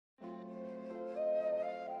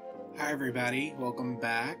Hi everybody, welcome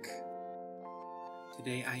back.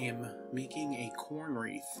 Today I am making a corn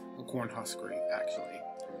wreath, a corn husk wreath actually.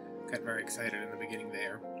 Got very excited in the beginning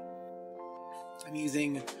there. I'm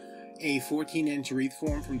using a 14-inch wreath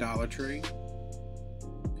form from Dollar Tree.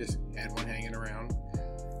 Just had one hanging around.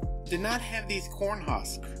 Did not have these corn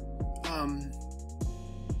husks. I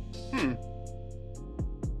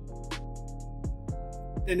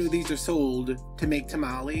know these are sold to make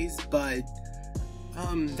tamales, but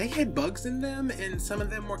they had bugs in them, and some of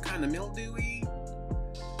them were kind of mildewy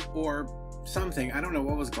or something. I don't know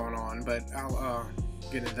what was going on, but I'll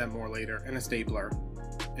get into that more later. And a stapler,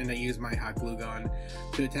 and I used my hot glue gun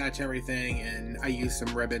to attach everything, and I used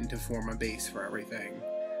some ribbon to form a base for everything.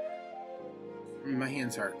 My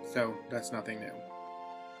hands hurt, so that's nothing new.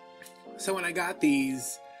 So when I got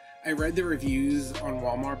these, I read the reviews on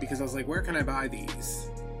Walmart because I was like, where can I buy these?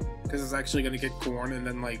 Because I was actually going to get corn and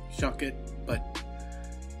then like shuck it, but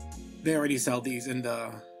they already sell these in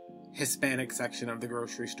the Hispanic section of the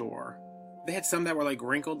grocery store. They had some that were like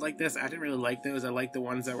wrinkled like this. I didn't really like those. I liked the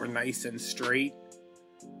ones that were nice and straight.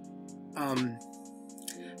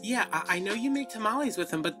 Yeah, I know you make tamales with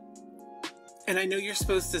them, and I know you're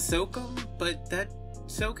supposed to soak them, but that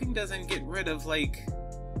soaking doesn't get rid of like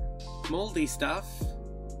moldy stuff.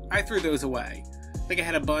 I threw those away. I think I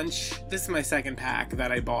had a bunch. This is my second pack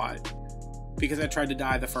that I bought because I tried to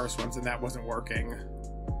dye the first ones and that wasn't working.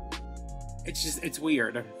 It's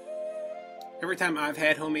weird. Every time I've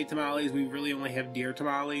had homemade tamales, we really only have deer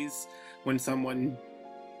tamales when someone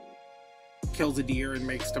kills a deer and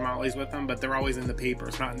makes tamales with them, but they're always in the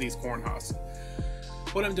papers, not in these corn husks.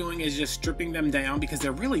 What I'm doing is just stripping them down because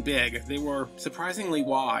they're really big. They were surprisingly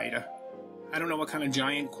wide. I don't know what kind of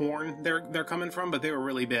giant corn they're coming from, but they were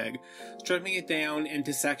really big. Stripping it down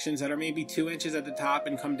into sections that are maybe 2 inches at the top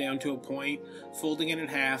and come down to a point, folding it in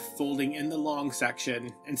half, folding in the long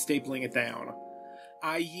section, and stapling it down.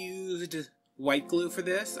 I used white glue for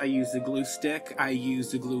this. I used the glue stick. I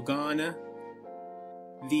used the glue gun.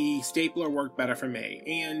 The stapler worked better for me.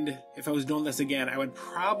 And if I was doing this again, I would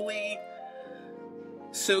probably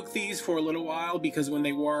soak these for a little while because when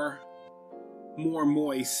they were more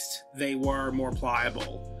moist, they were more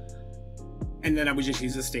pliable. And then I would just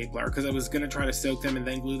use a stapler because I was going to try to soak them and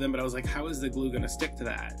then glue them, but I was like, how is the glue going to stick to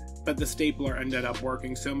that? But the stapler ended up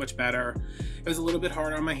working so much better. It was a little bit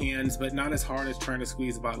hard on my hands, but not as hard as trying to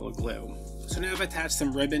squeeze a bottle of glue. So now I've attached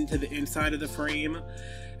some ribbon to the inside of the frame,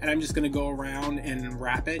 and I'm just going to go around and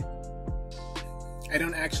wrap it. I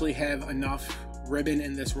don't actually have enough ribbon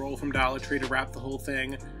in this roll from Dollar Tree to wrap the whole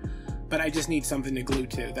thing, but I just need something to glue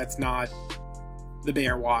to. That's not the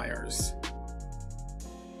bare wires.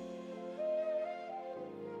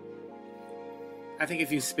 I think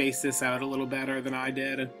if you space this out a little better than I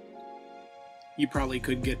did, you probably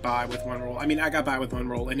could get by with one roll. I mean, I got by with one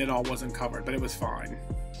roll and it all wasn't covered, but it was fine.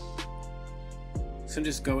 So I'm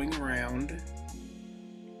just going around.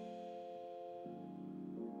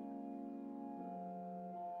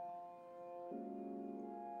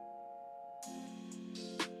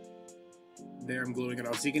 There, I'm gluing it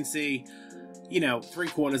off. So you can see, you know,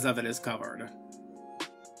 3/4 of it is covered.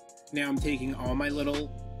 Now I'm taking all my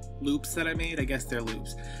little loops that I made, I guess they're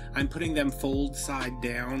loops. I'm putting them fold side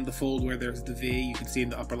down, the fold where there's the V. You can see in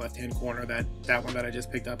the upper left hand corner that one that I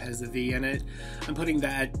just picked up has the V in it. I'm putting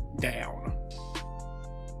that down.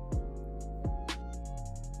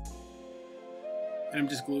 And I'm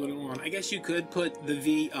just gluing it on. I guess you could put the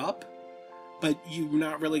V up, but you're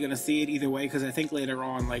not really going to see it either way because I think later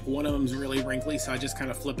on, like, one of them's really wrinkly, so I just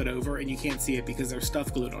kind of flip it over and you can't see it because there's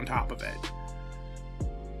stuff glued on top of it.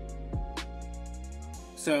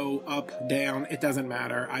 So up, down, it doesn't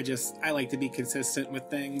matter. I like to be consistent with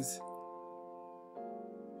things.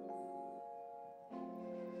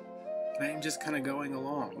 And I'm just kind of going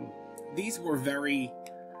along. These were very,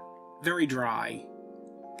 very dry.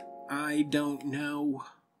 I don't know.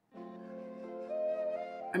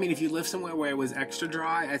 I mean, if you live somewhere where it was extra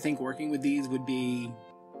dry, I think working with these would be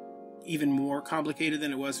even more complicated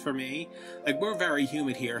than it was for me. Like, we're very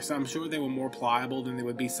humid here, so I'm sure they were more pliable than they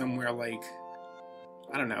would be somewhere like,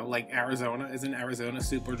 I don't know, like Arizona. Isn't Arizona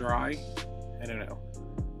super dry? I don't know.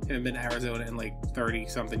 I haven't been to Arizona in like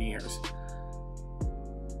 30-something years.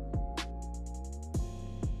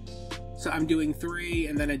 So I'm doing 3,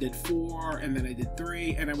 and then I did 4, and then I did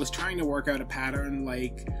 3, and I was trying to work out a pattern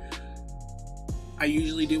like I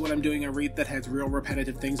usually do when I'm doing a wreath that has real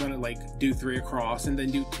repetitive things on it, like do 3 across, and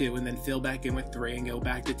then do 2, and then fill back in with 3 and go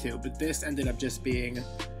back to 2. But this ended up just being,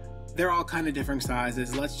 they're all kind of different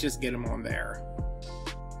sizes, let's just get them on there.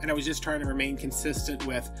 And I was just trying to remain consistent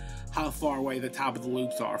with how far away the top of the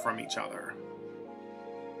loops are from each other.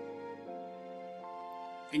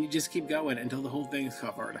 and you just keep going until the whole thing's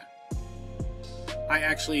covered. I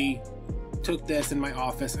actually took this in my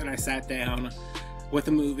office and I sat down with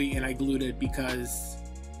a movie and I glued it, because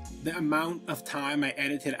the amount of time I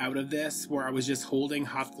edited out of this where I was just holding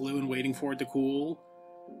hot glue and waiting for it to cool,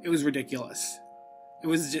 it was ridiculous. It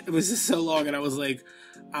was just so long, and I was like,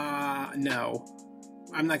 no,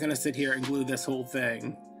 I'm not gonna sit here and glue this whole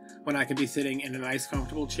thing when I could be sitting in a nice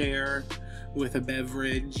comfortable chair with a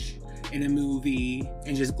beverage in a movie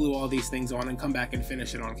and just glue all these things on and come back and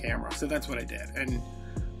finish it on camera. So that's what I did, and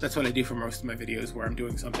that's what I do for most of my videos, where I'm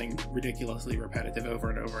doing something ridiculously repetitive over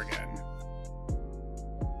and over again.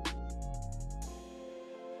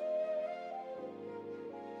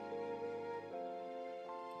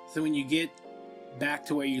 So when you get back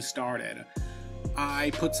to where you started,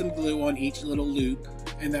 I put some glue on each little loop,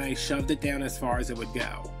 and then I shoved it down as far as it would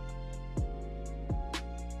go.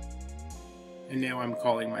 And now I'm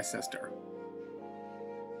calling my sister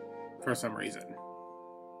for some reason.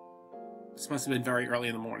 This must have been very early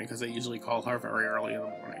in the morning, because I usually call her very early in the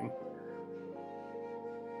morning.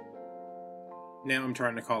 Now I'm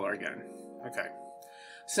trying to call her again. Okay.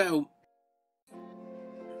 So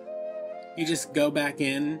you just go back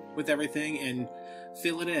in with everything and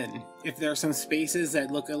fill it in. If there are some spaces that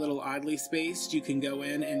look a little oddly spaced, you can go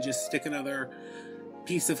in and just stick another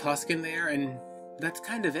piece of husk in there, and that's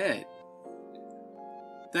kind of it.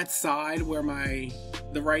 That side where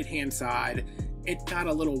the right hand side, it got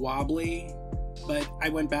a little wobbly, but I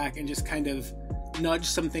went back and just kind of nudged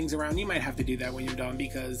some things around. You might have to do that when you're done,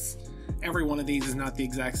 because every one of these is not the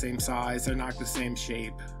exact same size. They're not the same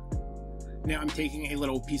shape. Now I'm taking a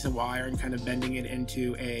little piece of wire and kind of bending it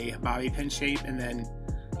into a bobby pin shape, and then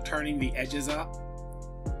turning the edges up.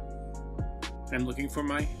 And I'm looking for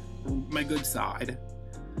my good side.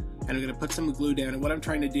 And I'm going to put some glue down, and what I'm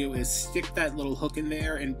trying to do is stick that little hook in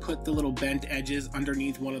there and put the little bent edges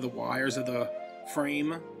underneath one of the wires of the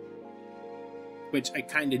frame, which I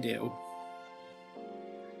kind of do.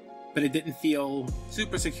 But it didn't feel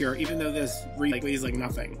super secure, even though this Wreath weighs like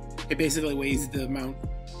nothing. It basically weighs the amount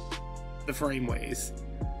the frame weighs.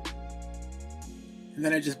 And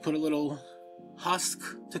then I just put a little husk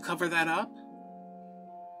to cover that up,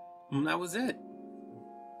 and that was it.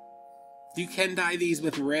 You can dye these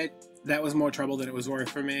with RIT. That was more trouble than it was worth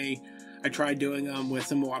for me. I tried doing them with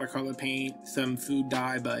some watercolor paint, some food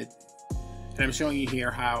dye, and I'm showing you here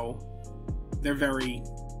how they're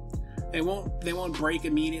they won't break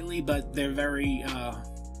immediately, but they're very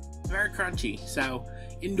crunchy. So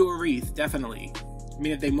indoor Wreath, definitely. I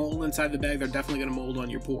mean, if they mold inside the bag, they're definitely going to mold on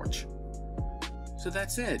your porch. So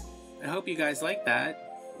that's it. I hope you guys like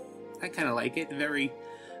that. I kind of like it. Very,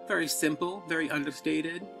 very simple, very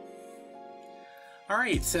understated.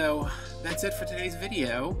 Alright, so that's it for today's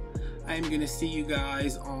video. I'm going to see you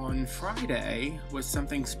guys on Friday with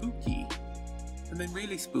something spooky. Something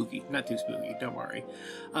really spooky. Not too spooky, don't worry.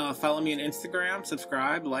 Follow me on Instagram,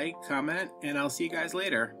 subscribe, like, comment, and I'll see you guys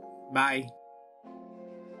later. Bye.